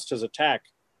adjust his attack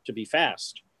to be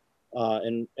fast.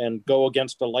 And go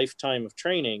against a lifetime of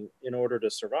training in order to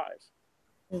survive.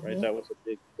 Mm-hmm. Right, that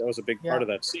was a big part of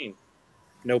that scene.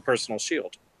 No personal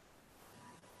shield.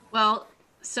 Well,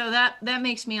 so that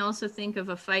makes me also think of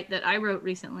a fight that I wrote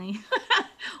recently,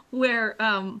 where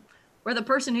the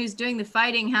person who's doing the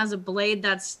fighting has a blade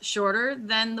that's shorter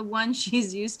than the one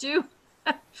she's used to,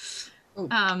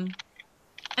 and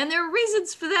there are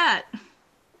reasons for that,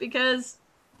 because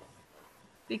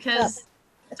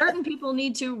certain people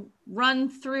need to run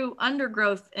through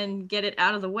undergrowth and get it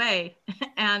out of the way,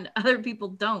 and other people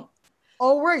don't.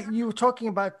 Oh, right. You were talking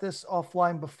about this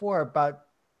offline before about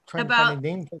trying to find a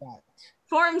name for that.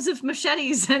 Forms of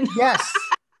machetes and yes.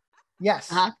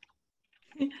 Uh-huh.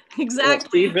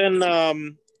 Exactly. Well,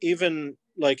 even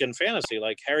like in fantasy,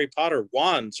 like Harry Potter,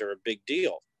 wands are a big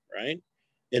deal, right?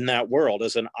 In that world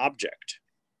as an object.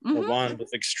 Mm-hmm. A wand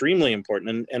is extremely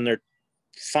important, and they're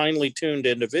finely tuned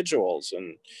individuals,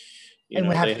 and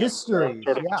we have history,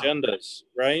 sort of agendas,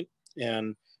 right?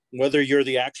 And whether you're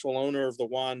the actual owner of the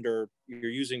wand or you're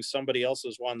using somebody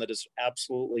else's wand that is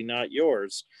absolutely not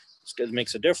yours, it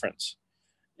makes a difference.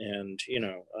 And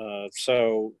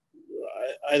so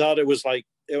I thought it was like,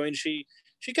 I mean, she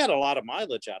got a lot of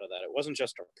mileage out of that. It wasn't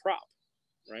just a prop,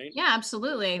 right? Yeah,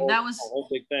 absolutely. That was a whole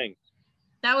big thing.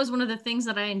 That was one of the things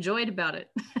that I enjoyed about it.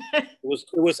 It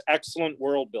was excellent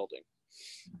world building,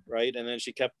 right? And then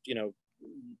she kept,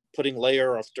 putting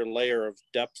layer after layer of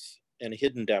depth and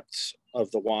hidden depths of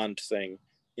the wand thing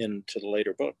into the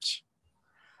later books.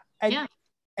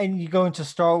 And you go into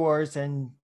Star Wars and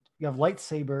you have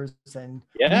lightsabers and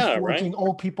forging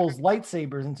old people's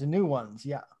lightsabers into new ones.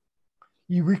 Yeah.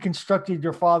 You reconstructed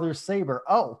your father's saber.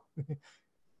 Oh,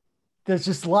 there's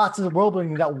just lots of world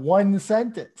building in that one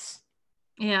sentence.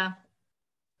 Yeah.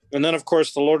 And then, of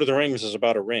course, The Lord of the Rings is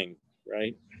about a ring,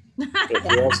 right?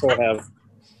 But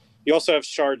you also have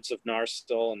shards of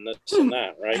Narsil and this and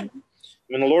that, right? I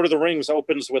mean, The Lord of the Rings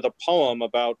opens with a poem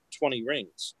about 20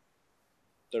 rings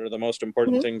that are the most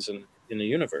important things in the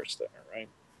universe there, right?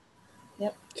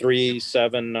 Yep. 3,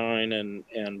 7, 9, and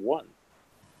 1.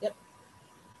 Yep.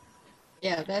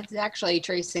 Yeah, that's actually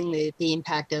tracing the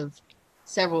impact of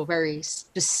several very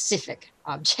specific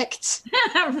objects.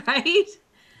 Right?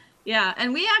 Yeah,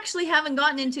 and we actually haven't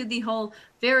gotten into the whole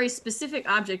very specific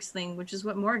objects thing, which is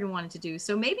what Morgan wanted to do.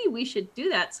 So maybe we should do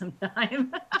that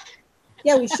sometime.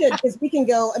 Yeah, we should, because we can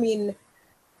go, I mean,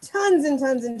 tons and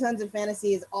tons and tons of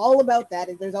fantasy is all about that.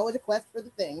 There's always a quest for the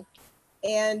thing.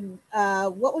 And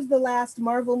what was the last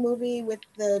Marvel movie with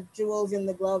the jewels in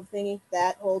the glove thingy?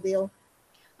 That whole deal?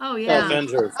 Oh, yeah.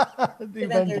 Avengers. The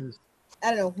Avengers. I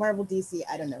don't know, Marvel, DC,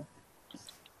 I don't know.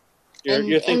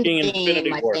 You're thinking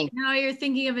Infinity War. No, you're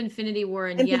thinking of Infinity War,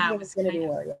 and Infinity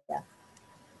War, yeah.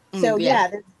 So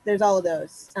there's all of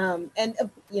those, and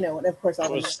of course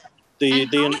all of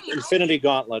the Infinity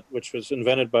Gauntlet, which was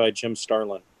invented by Jim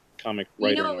Starlin, comic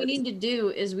writer. You know what we need to do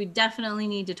is we definitely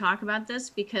need to talk about this,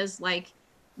 because like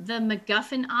the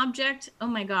MacGuffin object, oh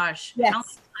my gosh, how many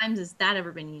times has that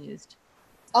ever been used?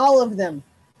 All of them.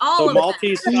 The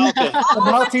Maltese Falcon. The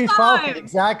Maltese Falcon,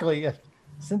 exactly.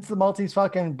 Since the Maltese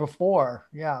Falcon before,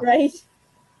 yeah. Right?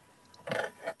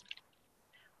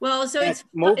 Well, so it's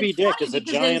Moby Dick funny is a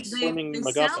because giant swimming they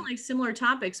MacGuffin. sound like similar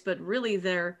topics, but really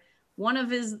they're one of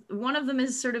them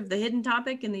is sort of the hidden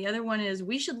topic, and the other one is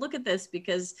we should look at this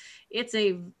because it's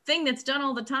a thing that's done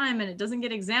all the time and it doesn't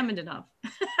get examined enough.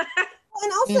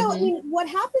 And also, I mean, what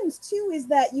happens too is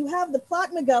that you have the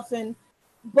plot MacGuffin,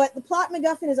 but the plot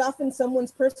MacGuffin is often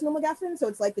someone's personal MacGuffin. So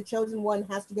it's like the chosen one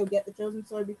has to go get the chosen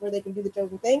sword before they can do the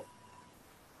chosen thing.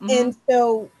 And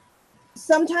so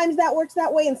sometimes that works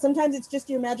that way, and sometimes it's just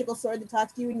your magical sword that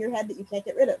talks to you in your head that you can't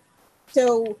get rid of.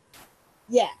 So,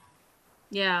 yeah.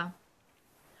 Yeah.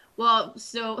 Well,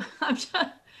 so I'm just,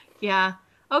 yeah.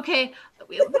 Okay,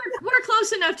 we're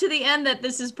close enough to the end that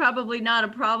this is probably not a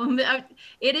problem.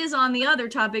 It is on the other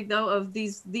topic, though, of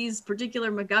these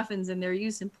particular MacGuffins and their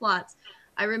use in plots.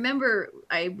 I remember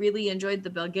I really enjoyed The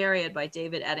Belgariad by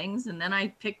David Eddings, and then I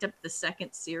picked up the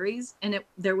second series, and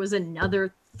there was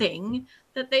another thing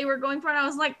that they were going for, and I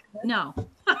was like, no.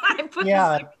 I put the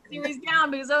second series down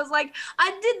because I was like,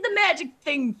 I did the magic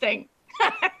thing.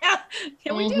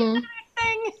 Can we do another thing?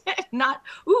 Not,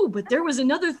 ooh, but there was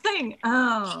another thing.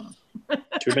 Oh.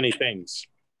 Too many things.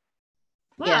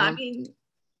 Well, yeah. I mean,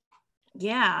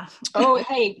 yeah. Oh,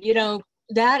 hey, you know,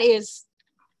 that is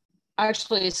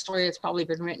actually a story that's probably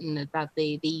been written about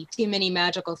the too many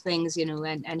magical things, you know,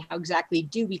 and how exactly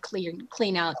do we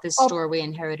clean out this store we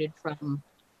inherited from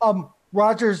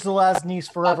Roger's the Last Niece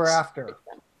Forever After,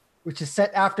 which is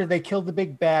set after they killed the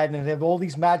big bad and they have all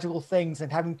these magical things,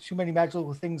 and having too many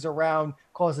magical things around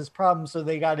causes problems, so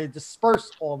they got to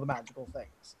disperse all the magical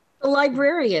things. The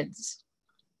librarians.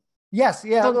 Yes,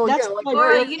 yeah. So that's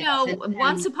or, you know,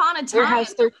 once upon a time,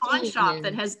 a pawn shop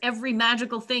that has every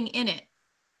magical thing in it.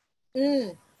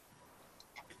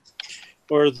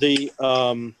 Or the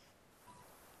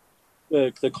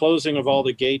closing of all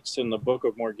the gates in the Book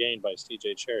of Morgaine by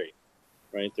C.J. Cherryh,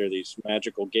 right? There are these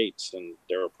magical gates, and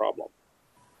they're a problem.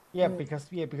 Yeah,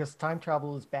 because time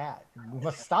travel is bad. We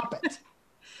must stop it.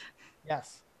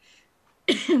 Yes.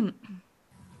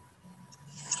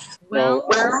 Well,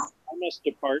 I must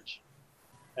depart.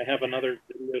 I have another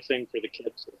video thing for the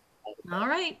kids. All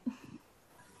right.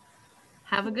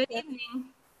 Have a good evening.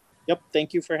 Yep.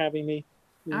 Thank you for having me.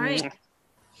 All right.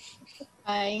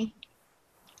 Bye.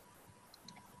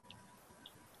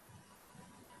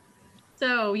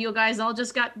 So you guys all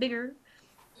just got bigger.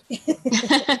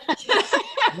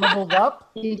 Leveled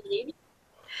up. Indeed.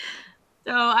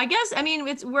 So I guess, I mean,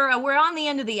 we're on the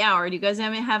end of the hour. Do you guys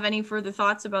have any further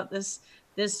thoughts about this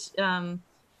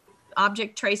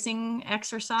object tracing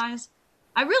exercise?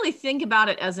 I really think about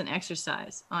it as an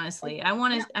exercise, honestly. I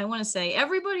want to say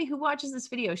everybody who watches this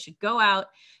video should go out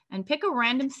and pick a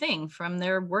random thing from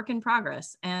their work in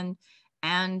progress and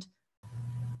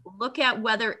look at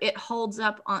whether it holds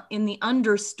up in the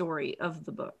understory of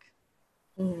the book.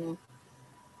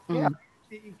 Yeah,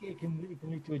 it can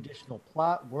lead to additional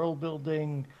plot, world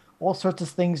building, all sorts of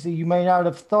things that you may not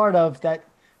have thought of that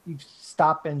you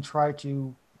stop and try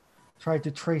to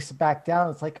trace it back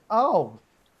down. It's like, oh,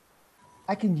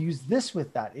 I can use this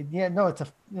with that.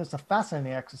 It's a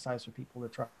fascinating exercise for people to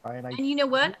try. And you know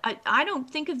what? I don't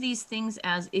think of these things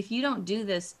as, if you don't do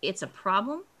this, it's a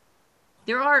problem.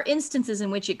 There are instances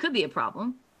in which it could be a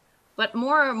problem, but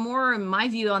more my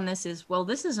view on this is, well,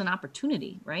 this is an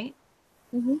opportunity, right?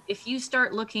 If you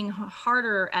start looking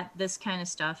harder at this kind of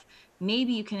stuff,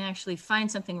 maybe you can actually find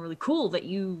something really cool that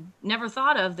you never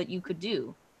thought of that you could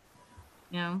do.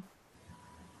 You know?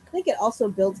 I think it also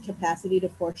builds capacity to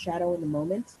foreshadow in the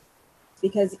moment,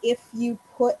 because if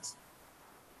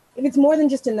it's more than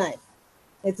just a knife,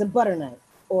 it's a butter knife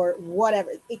or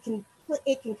whatever, it can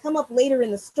come up later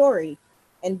in the story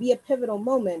and be a pivotal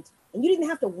moment, and you didn't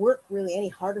have to work really any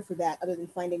harder for that other than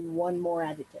finding one more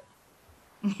adjective.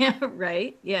 Yeah,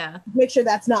 right. Yeah. Make sure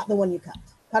that's not the one you cut.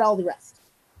 Cut all the rest.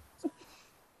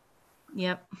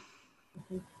 Yep.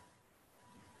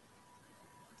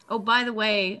 Oh, by the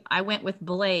way, I went with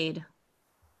blade.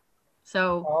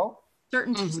 So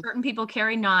certain people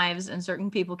carry knives and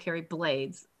certain people carry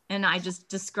blades. And I just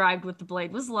described what the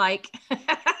blade was like.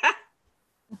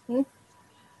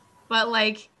 But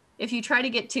like, if you try to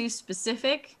get too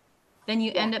specific, then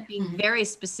you end up being very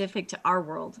specific to our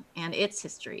world and its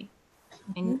history.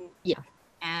 And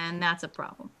that's a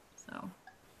problem. So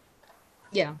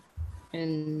yeah.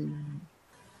 And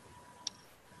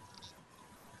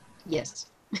yes.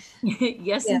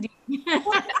 Yes, indeed.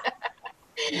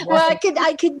 Well, I could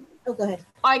oh, go ahead.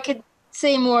 I could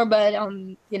say more, but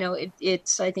you know,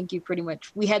 it's I think you pretty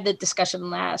much, we had the discussion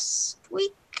last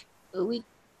week, a week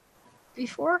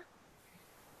before,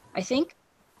 I think.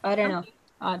 I don't know.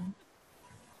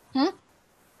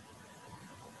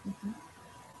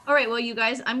 All right, well, you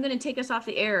guys, I'm going to take us off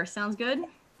the air. Sounds good?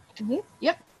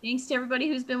 Yep. Thanks to everybody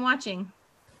who's been watching.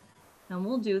 And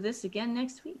we'll do this again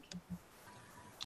next week.